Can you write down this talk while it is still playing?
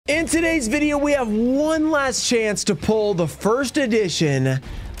In today's video, we have one last chance to pull the first edition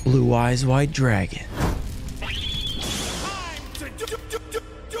Blue Eyes White Dragon.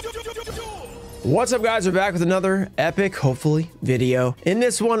 What's up, guys? We're back with another epic, hopefully, video. In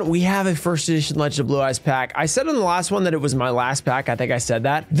this one, we have a first edition Legend of Blue Eyes pack. I said on the last one that it was my last pack. I think I said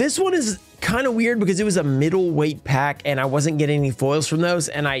that. This one is kind of weird because it was a middleweight pack and I wasn't getting any foils from those,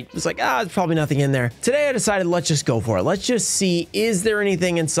 and I was like, there's probably nothing in there. Today I decided, let's just go for it. Let's just see, is there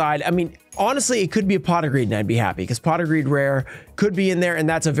anything inside? I mean, honestly, it could be a pot of greed and I'd be happy because pot of greed rare could be in there, and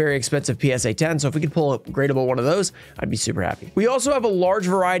that's a very expensive PSA 10. So if we could pull a gradable one of those, I'd be super happy. We also have a large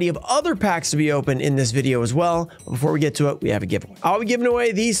variety of other packs to be opened in this video as well. But before we get to it, we have a giveaway. I'll be giving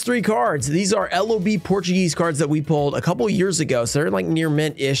away these 3 cards. These are LOB Portuguese cards that we pulled a couple years ago. So they're like near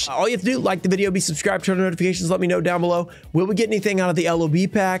mint-ish. All you have to do, like the video, be subscribed, turn on notifications, let me know down below. Will we get anything out of the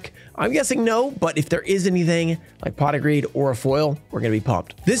LOB pack? I'm guessing no, but if there is anything like pot of greed or a foil, we're gonna be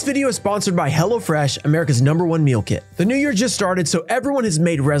pumped. This video is sponsored by HelloFresh, America's #1 meal kit. The new year just started, so everyone has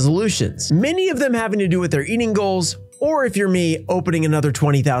made resolutions, many of them having to do with their eating goals, or if you're me, opening another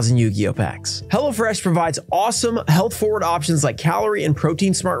 20,000 Yu-Gi-Oh packs. HelloFresh provides awesome, health-forward options like calorie and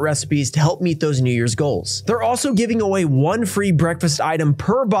protein-smart recipes to help meet those New Year's goals. They're also giving away 1 free breakfast item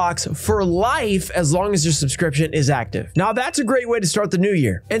per box for life as long as your subscription is active. Now that's a great way to start the new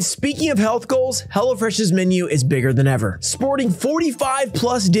year. And speaking of health goals, HelloFresh's menu is bigger than ever. Sporting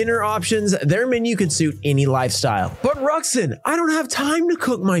 45+ dinner options, their menu can suit any lifestyle. But Ruxin, I don't have time to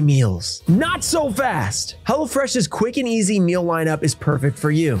cook my meals. Not so fast. HelloFresh's quick and easy meal lineup is perfect for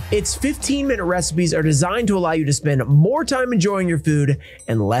you. Its 15-minute recipes are designed to allow you to spend more time enjoying your food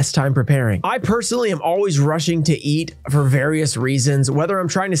and less time preparing. I personally am always rushing to eat for various reasons, whether I'm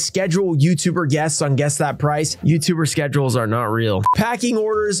trying to schedule YouTuber guests on Guess That Price. YouTuber schedules are not real. Packing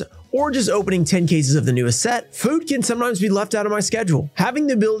orders, or just opening 10 cases of the newest set, food can sometimes be left out of my schedule. Having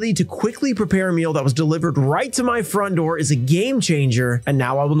the ability to quickly prepare a meal that was delivered right to my front door is a game changer, and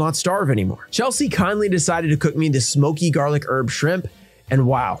now I will not starve anymore. Chelsea kindly decided to cook me the smoky garlic herb shrimp, and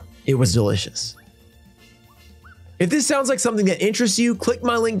wow, it was delicious. If this sounds like something that interests you, click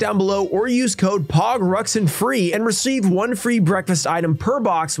my link down below or use code POGRUXINFREE and receive 1 free breakfast item per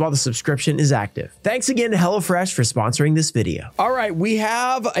box while the subscription is active. Thanks again to HelloFresh for sponsoring this video. All right, we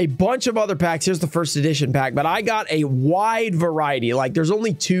have a bunch of other packs. Here's the first edition pack, but I got a wide variety. Like there's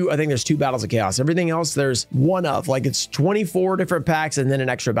only 2, I think there's 2 Battles of Chaos. Everything else there's one of, like it's 24 different packs and then an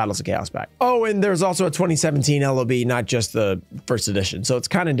extra Battles of Chaos pack. Oh, and there's also a 2017 LOB, not just the first edition. So it's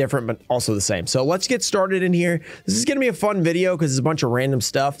kind of different, but also the same. So let's get started in here. This is going to be a fun video because it's a bunch of random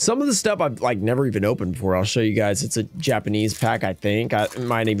stuff. Some of the stuff I've like never even opened before. I'll show you guys. It's a Japanese pack, I think. It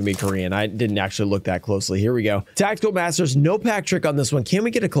might even be Korean. I didn't actually look that closely. Here we go. Tactical Masters, no pack trick on this one. Can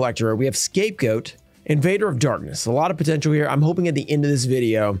we get a collector? We have Scapegoat, Invader of Darkness. A lot of potential here. I'm hoping at the end of this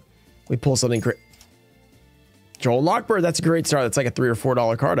video, we pull something Joel Lockbird, that's a great start. That's like a $3 or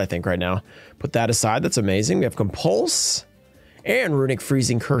 $4 card, I think, right now. Put that aside. That's amazing. We have Compulse and Runic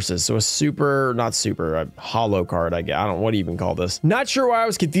Freezing Curses. So a super, not super, a hollow card, I guess. I don't know what do you even call this. Not sure why I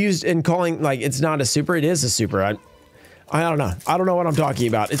was confused in calling, like, it's not a super. It is a super. I don't know. I don't know what I'm talking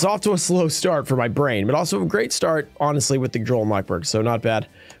about. It's off to a slow start for my brain, but also a great start, honestly, with the Joel Lockberg. So not bad.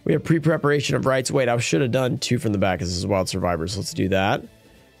 We have pre-preparation of rights. Wait, I should have done 2 from the back because this is Wild Survivors. Let's do that.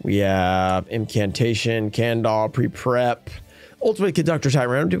 We have Incantation, Candle, pre-prep. Ultimate Conductor Time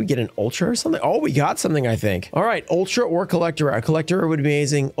Round. Did we get an Ultra or something? Oh, we got something, I think. All right, Ultra or Collector Rare. A Collector Rare would be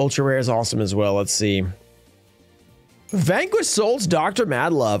amazing. Ultra Rare is awesome as well. Let's see. Vanquish Souls, Dr.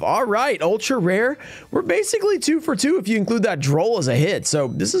 Madlove. All right, Ultra Rare. We're basically 2 for 2 if you include that Droll as a hit. So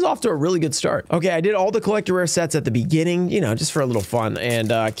this is off to a really good start. Okay, I did all the Collector Rare sets at the beginning, you know, just for a little fun.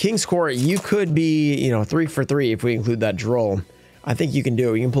 And King's Court, you could be, you know, 3 for 3 if we include that Droll. I think you can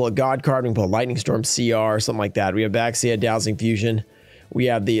do it. You can pull a God card. We can pull a Lightning Storm CR, something like that. We have Baxia, Dowsing Fusion. We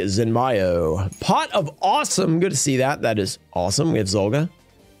have the Zenmayo. Pot of Awesome. Good to see that. That is awesome. We have Zolga,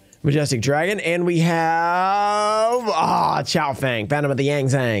 Majestic Dragon, and we have Chow Fang, Phantom of the Yang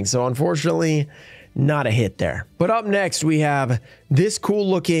Zhang. So unfortunately, not a hit there. But up next, we have this cool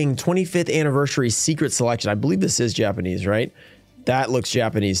looking 25th anniversary secret selection. I believe this is Japanese, right? That looks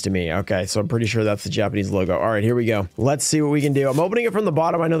Japanese to me. Okay, so I'm pretty sure that's the Japanese logo. All right, here we go. Let's see what we can do. I'm opening it from the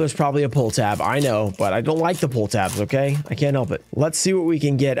bottom. I know there's probably a pull tab. I know, but I don't like the pull tabs, okay? I can't help it. Let's see what we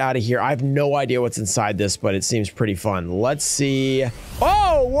can get out of here. I have no idea what's inside this, but it seems pretty fun. Let's see.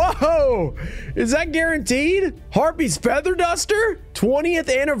 Oh, whoa! Is that guaranteed? Harpy's Feather Duster?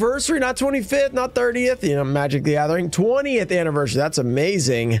 20th anniversary, not 25th, not 30th. You know, Magic the Gathering. 20th anniversary. That's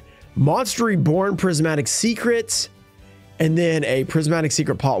amazing. Monster Reborn Prismatic Secrets. And then a Prismatic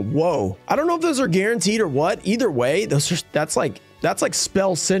Secret Pot. Whoa. I don't know if those are guaranteed or what. Either way, that's like that's like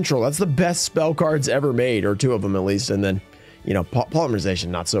spell central. That's the best spell cards ever made, or 2 of them at least. And then, you know, polymerization,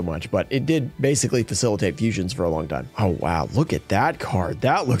 not so much, but it did basically facilitate fusions for a long time. Oh, wow. Look at that card.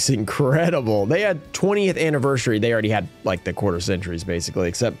 That looks incredible. They had 20th anniversary. They already had like the quarter centuries, basically,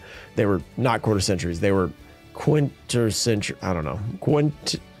 except they were not quarter centuries. They were quinter-century. I don't know.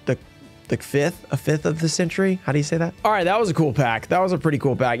 A fifth of the century. How do you say that? All right, that was a cool pack. That was a pretty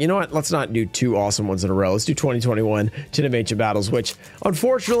cool pack. You know what? Let's not do 2 awesome ones in a row. Let's do 2021 Tin of Ancient Battles, which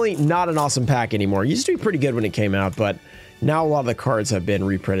unfortunately not an awesome pack anymore. It used to be pretty good when it came out, but now a lot of the cards have been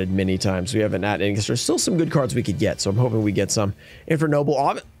reprinted many times. We haven't had any, because there's still some good cards we could get, so I'm hoping we get some. And for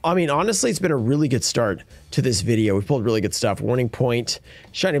Noble, I mean, honestly, it's been a really good start to this video. We've pulled really good stuff. Warning Point,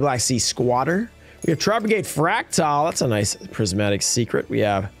 Shiny Black Sea Squatter. We have Tri-Brigade Fractal. That's a nice prismatic secret. We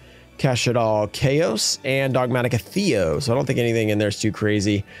have Cashadal Chaos and Dogmatica Theo. So I don't think anything in there is too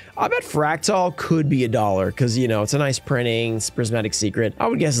crazy. I bet Fractal could be $1 because, you know, it's a nice printing, it's prismatic secret. I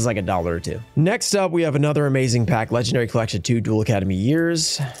would guess it's like $1 or 2. Next up, we have another amazing pack, Legendary Collection 2 Dual Academy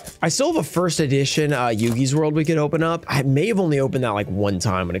Years. I still have a first edition Yugi's World we could open up. I may have only opened that like 1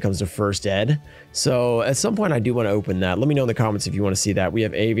 time when it comes to first ed. So at some point I do want to open that. Let me know in the comments if you want to see that. We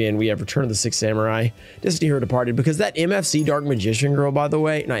have Avian, we have Return of the Sixth Samurai, Destiny Hero Departed, because that MFC Dark Magician Girl, by the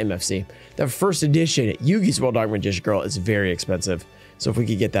way, not MFC, that first edition Yugi's World Dark Magician Girl is very expensive. So if we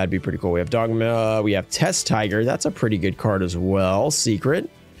could get that, it'd be pretty cool. We have Dogma, we have Test Tiger. That's a pretty good card as well. Secret.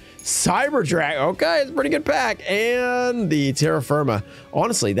 Cyber Drag. Okay, it's a pretty good pack. And the Terra Firma.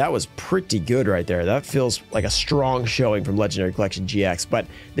 Honestly, that was pretty good right there. That feels like a strong showing from Legendary Collection GX, but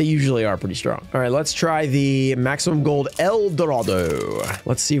they usually are pretty strong. All right, let's try the Maximum Gold El Dorado.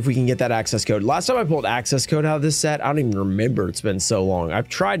 Let's see if we can get that access code. Last time I pulled access code out of this set, I don't even remember. It's been so long. I've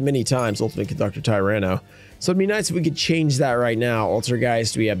tried many times, Ultimate Conductor Tyranno. So it'd be nice if we could change that right now.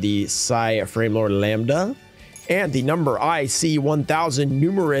 Altergeist, we have the Psi Frame Lord Lambda. And the number IC1000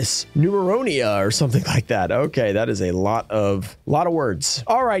 Numeronia or something like that. Okay, that is a lot of words.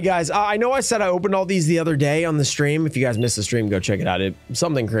 All right, guys. I know I said I opened all these the other day on the stream. If you guys missed the stream, go check it out.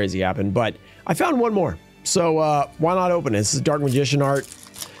 Something crazy happened, but I found one more. So why not open it? This is Dark Magician art.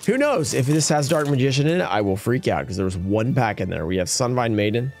 Who knows? If this has Dark Magician in it, I will freak out because there was 1 pack in there. We have Sunvine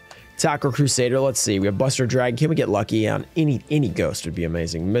Maiden, Tackle Crusader. Let's see. We have Buster Dragon. Can we get lucky on any ghost? Would be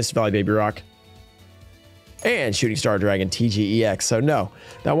amazing. Mist Valley Baby Rock. And Shooting Star Dragon TGEX. So no,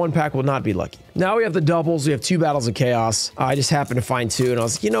 that 1 pack will not be lucky. Now we have the doubles. We have 2 Battles of Chaos. I just happened to find 2 and I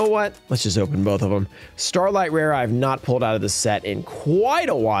was like, you know what? Let's just open both of them. Starlight Rare I have not pulled out of this set in quite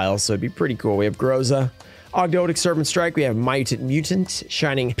a while, so it'd be pretty cool. We have Groza, Ogdoadic Serpent Strike. We have Mutant,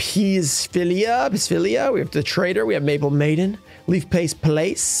 Shining Pisfilia. We have the Trader. We have Maple Maiden, Leaf Paste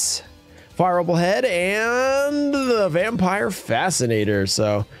Place, Fireable Head, and the Vampire Fascinator.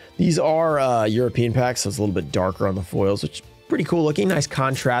 So these are European packs, so it's a little bit darker on the foils, which is pretty cool looking. Nice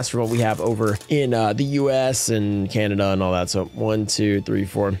contrast from what we have over in the US and Canada and all that. So 1, 2, 3,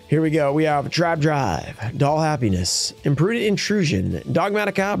 4. Here we go. We have Trap Drive, Doll Happiness, Imprudent Intrusion,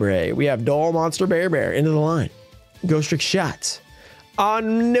 Dogmatic Cabre. We have Doll Monster Bear, Into the Line, Ghost Trick Shot,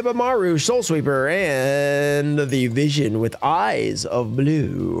 Nibimaru, Soul Sweeper, and the Vision with Eyes of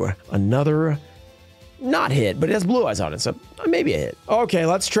Blue. Another not hit, but it has blue eyes on it, so maybe a hit. Okay,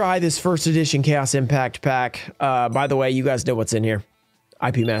 let's try this first edition Chaos Impact pack. By the way, you guys know what's in here.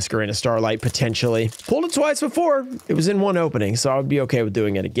 IP Masquerade, Starlight, potentially. Pulled it twice before. It was in 1 opening, so I would be okay with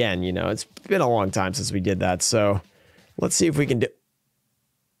doing it again. You know, it's been a long time since we did that, so let's see if we can do...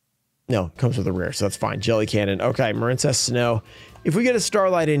 No, it comes with a rare, so that's fine. Jelly Cannon. Okay, Marincess Snow. If we get a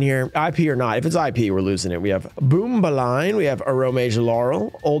Starlight in here, IP or not, if it's IP, we're losing it. We have Boombaline. We have Aromage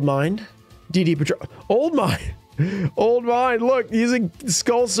Laurel, Old Mind, DD Patrol. Old Mind. Old Mind. Look, using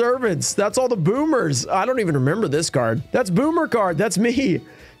Skull Servants. That's all the boomers. I don't even remember this card. That's Boomer card. That's me.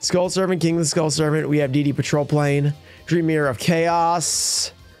 Skull Servant, King of the Skull Servant. We have DD Patrol Plane, Dream Mirror of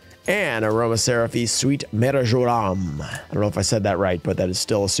Chaos, and Aromaseraphy Sweet Merajoram. I don't know if I said that right, but that is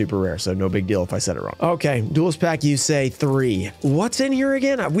still a super rare, so no big deal if I said it wrong. Okay, Duelist Pack, you say 3. What's in here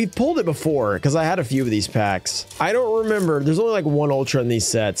again? We've pulled it before, because I had a few of these packs. I don't remember. There's only like 1 Ultra in these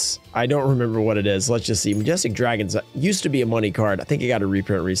sets. I don't remember what it is. Let's just see. Majestic Dragons used to be a money card. I think it got a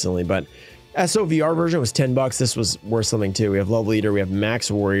reprint recently, but SOVR version was $10. This was worth something too. We have Love Leader. We have Max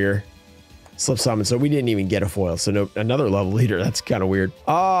Warrior. Slip Summon, so we didn't even get a foil, so no, another level leader. That's kind of weird.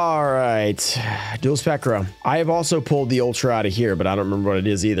 All right, Dual Spectra. I have also pulled the Ultra out of here, but I don't remember what it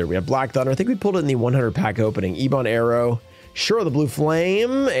is either. We have Black Thunder. I think we pulled it in the 100 pack opening. Ebon Arrow, Sure the Blue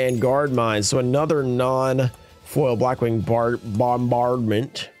Flame, and Guard Mine. So another non Foil Blackwing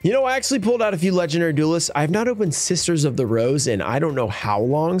Bombardment. You know, I actually pulled out a few Legendary Duelists. I have not opened Sisters of the Rose in I don't know how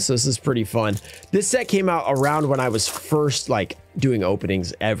long, so this is pretty fun. This set came out around when I was first, like, doing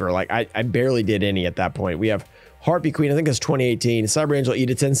openings ever. Like, I barely did any at that point. We have Harpy Queen, I think it's 2018. Cyber Angel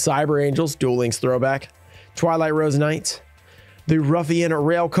Edison, Cyber Angels, Duel Links Throwback, Twilight Rose Knight, the Ruffian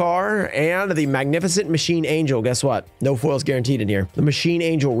Railcar, and the Magnificent Machine Angel. Guess what? No foils guaranteed in here. The Machine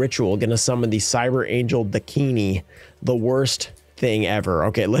Angel Ritual, gonna summon the Cyber Angel Dakini, the worst thing ever.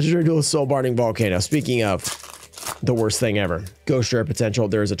 Okay, Legendary Duelist Soul Barding Volcano. Speaking of the worst thing ever. Ghost Rare potential.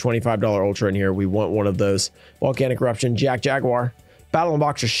 There's a $25 Ultra in here. We want one of those. Volcanic Eruption, Jack Jaguar, Battle and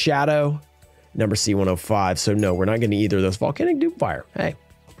Boxer Shadow, number C105. So no, we're not getting either of those. Volcanic Doomfire. Hey.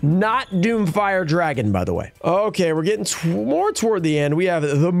 Not Doomfire Dragon, by the way. Okay, we're getting more toward the end. We have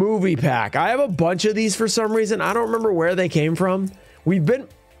the movie pack. I have a bunch of these for some reason. I don't remember where they came from. We've been...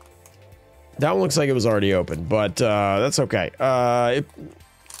 That one looks like it was already open, but that's okay. It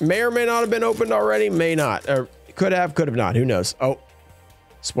may or may not have been opened already. May not. Or could have not. Who knows? Oh,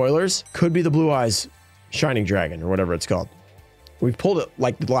 spoilers. Could be the Blue Eyes Shining Dragon or whatever it's called. We've pulled it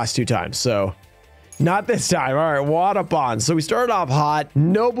like the last 2 times, so... Not this time. All right, Wadapon. So we started off hot.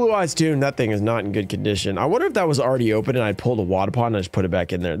 No Blue Eyes Tune. That thing is not in good condition. I wonder if that was already open and I pulled a Wadapon and I just put it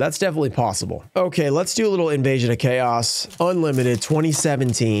back in there. That's definitely possible. Okay, let's do a little Invasion of Chaos. Unlimited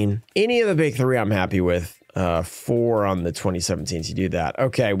 2017. Any of the big 3 I'm happy with. 4 on the 2017s. You do that.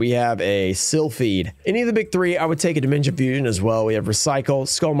 Okay, we have a Sylphid. Any of the big 3, I would take a Dimension Fusion as well. We have Recycle,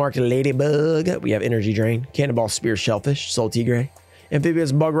 Skull Market Ladybug. We have Energy Drain, Cannonball Spear Shellfish, Soul Tigre,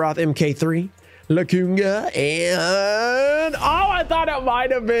 Amphibious Bugroth MK3. Lacunga, and I thought it might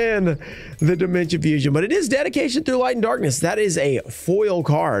have been the Dimension Fusion, but it is Dedication Through Light and Darkness. That is a foil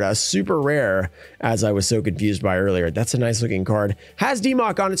card, a super rare, as I was so confused by earlier. That's a nice looking card. Has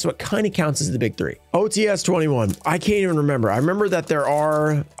DMOC on it, so it kind of counts as the big 3. OTS 21. I can't even remember. I remember that there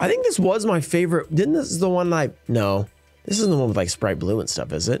are, I think this was my favorite. Didn't this is the one no. This isn't the one with like Sprite Blue and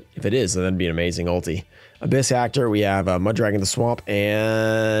stuff, is it? If it is, then that'd be an amazing ulti. Abyss Actor, we have Mud Dragon the Swamp,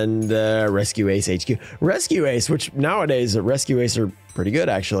 and Rescue Ace HQ. Rescue Ace, which nowadays Rescue Ace are pretty good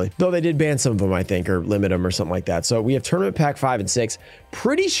actually. Though they did ban some of them, I think, or limit them or something like that. So we have Tournament Pack 5 and 6.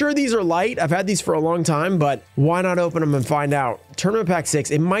 Pretty sure these are light. I've had these for a long time, but why not open them and find out? Tournament Pack 6,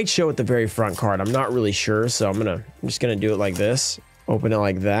 it might show at the very front card. I'm not really sure, so I'm just gonna do it like this. Open it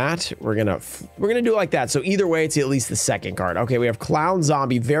like that. We're gonna do it like that. So either way, it's at least the second card. Okay, we have Clown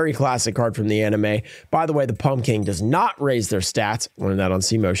Zombie, very classic card from the anime. By the way, the Pumpkin does not raise their stats. Learned that on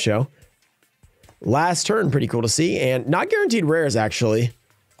Simo's show. Last turn, pretty cool to see, and not guaranteed rares actually.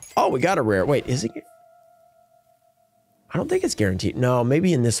 Oh, we got a rare. Wait, is it? I don't think it's guaranteed. No,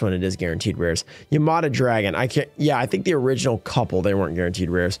 maybe in this one it is guaranteed rares. Yamada Dragon. I can't. Yeah, I think the original couple they weren't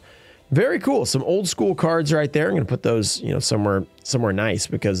guaranteed rares. Very cool. Some old school cards right there. I'm going to put those, you know, somewhere nice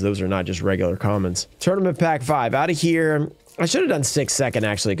because those are not just regular commons. Tournament Pack 5 out of here. I should have done 6 second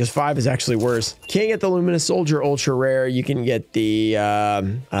actually because 5 is actually worse. Can't get the Luminous Soldier Ultra Rare. You can get the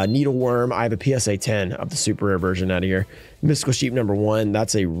Needleworm. I have a PSA 10 of the super rare version out of here. Mystical Sheep number 1.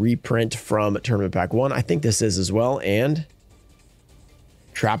 That's a reprint from Tournament Pack 1. I think this is as well. And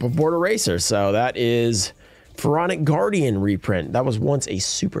Trap of Border Racer. So that is Pharaonic Guardian reprint. That was once a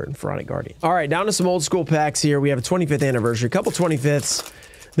super in Pharaonic Guardian. All right, down to some old school packs here. We have a 25th anniversary, a couple 25ths.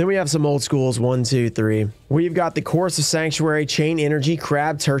 Then we have some old schools, 1, 2, 3. We've got the Chorus of Sanctuary, Chain Energy,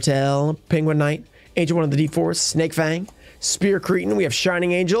 Crab Turtle, Penguin Knight, Ancient One of the Deep Forest, Snake Fang, Spear Cretin. We have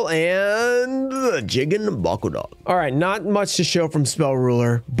Shining Angel and the Jiggin Bakudog. All right, not much to show from Spell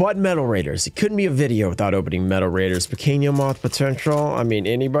Ruler, but Metal Raiders. It couldn't be a video without opening Metal Raiders. Pequeño Moth Potential. I mean,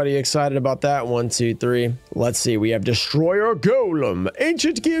 anybody excited about that? 1, 2, 3. Let's see. We have Destroyer Golem,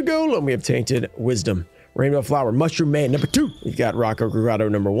 Ancient Gear Golem. We have Tainted Wisdom, Rainbow Flower, Mushroom Man number 2. We've got Rocco Grotto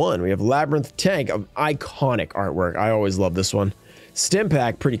number 1. We have Labyrinth Tank of iconic artwork. I always love this one. Stim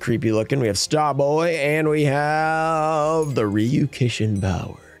Pack, pretty creepy looking. We have Starboy, and we have the Ryukishin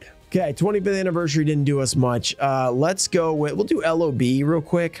Powered. Okay, 25th anniversary didn't do us much. Let's go with, we'll do LOB real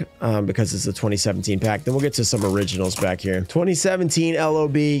quick because it's a 2017 pack. Then we'll get to some originals back here. 2017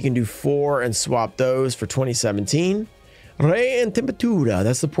 LOB, you can do 4 and swap those for 2017. Rey and Temperatura,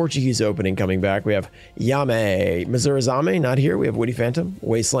 that's the Portuguese opening coming back. We have Yame, Mizurizame, not here. We have Witty Phantom,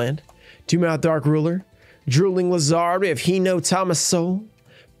 Wasteland, Two-Mouth Dark Ruler, Drooling Lizard. We have Hino Thomas Soul,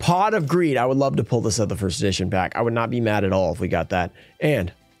 Pot of Greed. I would love to pull this at the first edition pack. I would not be mad at all if we got that.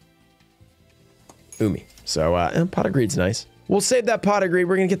 And Umi. So, and Pot of Greed's nice. We'll save that Pot of Greed.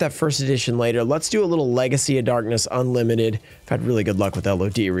 We're going to get that first edition later. Let's do a little Legacy of Darkness Unlimited. I've had really good luck with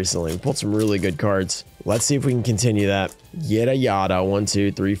LOD recently. We pulled some really good cards. Let's see if we can continue that. Yada yada. 1,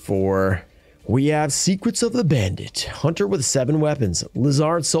 2, 3, 4. We have Secrets of the Bandit, Hunter with 7 weapons,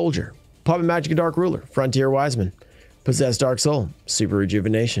 Lizard Soldier, Puppet Magic Dark Ruler, Frontier Wiseman, Possessed Dark Soul, Super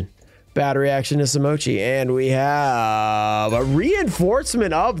Rejuvenation, Battery Action Isamochi, and we have a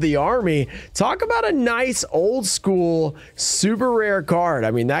reinforcement of the army. Talk about a nice old school super rare card.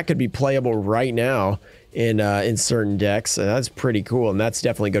 I mean, that could be playable right now in certain decks. That's pretty cool, and that's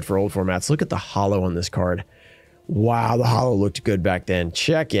definitely good for old formats. Look at the holo on this card. Wow, the holo looked good back then.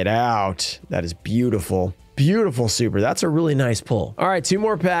 Check it out. That is beautiful. Beautiful super. That's a really nice pull. All right, 2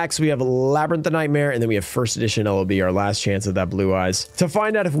 more packs. We have Labyrinth the Nightmare, and then we have first edition LOB, our last chance at that Blue Eyes. To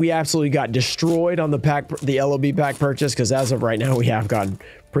find out if we absolutely got destroyed on the LOB pack purchase, because as of right now, we have gotten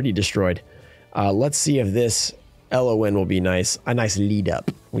pretty destroyed. Let's see if this LON will be nice. A nice lead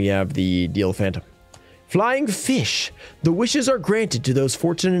up. We have the Deal Phantom. Flying Fish. The wishes are granted to those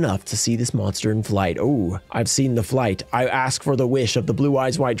fortunate enough to see this monster in flight. Oh, I've seen the flight. I ask for the wish of the Blue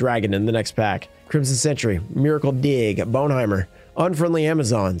Eyes White Dragon in the next pack. Crimson Sentry, Miracle Dig, Boneheimer, Unfriendly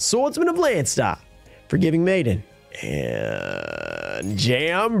Amazon, Swordsman of Landstar, Forgiving Maiden, and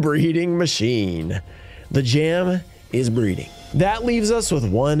Jam Breeding Machine. The jam is breeding. That leaves us with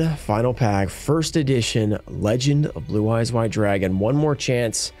one final pack, first edition Legend of Blue Eyes White Dragon. One more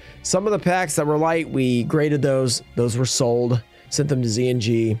chance. Some of the packs that were light, we graded those were sold, sent them to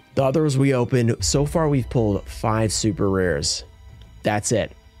ZNG. The others we opened. So far we've pulled 5 super rares. That's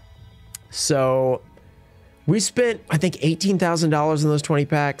it. So we spent, I think, $18,000 in those 20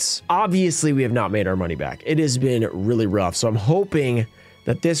 packs. Obviously we have not made our money back. It has been really rough. So I'm hoping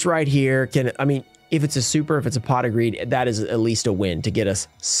that this right here can, I mean, if it's a super, if it's a pot of greed, that is at least a win to get us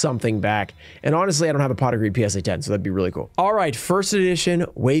something back. And honestly, I don't have a pot of greed PSA 10, so that'd be really cool. All right, first edition,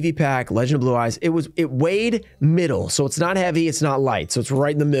 wavy pack, Legend of Blue Eyes. It weighed middle, so it's not heavy, it's not light, so it's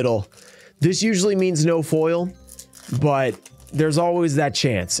right in the middle. This usually means no foil, but there's always that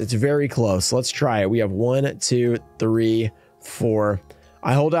chance. It's very close. Let's try it. We have 1, 2, 3, 4.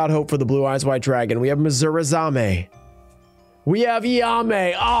 I hold out hope for the Blue Eyes White Dragon. We have Mizurazame. We have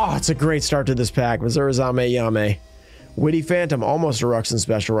Yame. Oh, it's a great start to this pack. Mizurazame, Yame. Witty Phantom, almost a Ruxin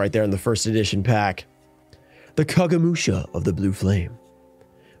special right there in the first edition pack. The Kagamusha of the Blue Flame.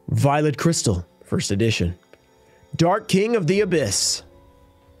 Violet Crystal, first edition. Dark King of the Abyss.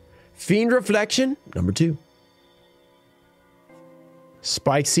 Fiend Reflection, number 2.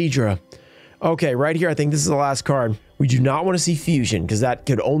 Spike Seadra. Okay, right here, I think this is the last card. We do not want to see Fusion, because that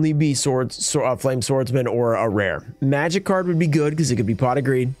could only be Flame Swordsman or a rare. Magic card would be good, because it could be Pot of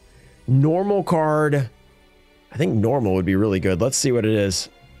Greed. Normal card, I think normal would be really good. Let's see what it is.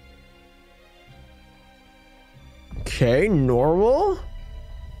 Okay, normal?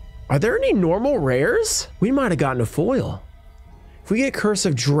 Are there any normal rares? We might have gotten a foil. If we get Curse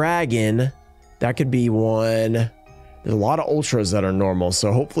of Dragon, that could be one. There's a lot of ultras that are normal,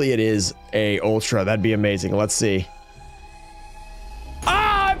 so hopefully it is a ultra. That'd be amazing. Let's see.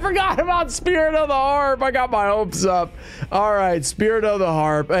 Ah, I forgot about Spirit of the Harp. I got my hopes up. All right, Spirit of the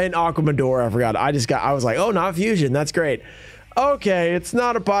Harp and Aquamador. I forgot. I was like, oh, not Fusion. That's great. Okay, it's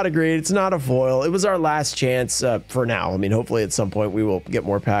not a Pot of Greed. It's not a foil. It was our last chance for now. I mean, hopefully at some point we will get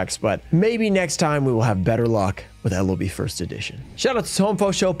more packs, but maybe next time we will have better luck with LOB First Edition. Shout out to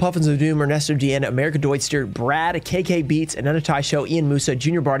Tomfo Show, Puffins of Doom, Ernesto Deanna, America Deutster, Brad, KK Beats, Ananatai Show, Ian Musa,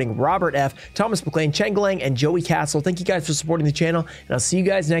 Junior Barding, Robert F., Thomas McLean, Cheng Lang, and Joey Castle. Thank you guys for supporting the channel, and I'll see you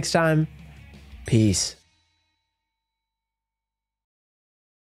guys next time. Peace.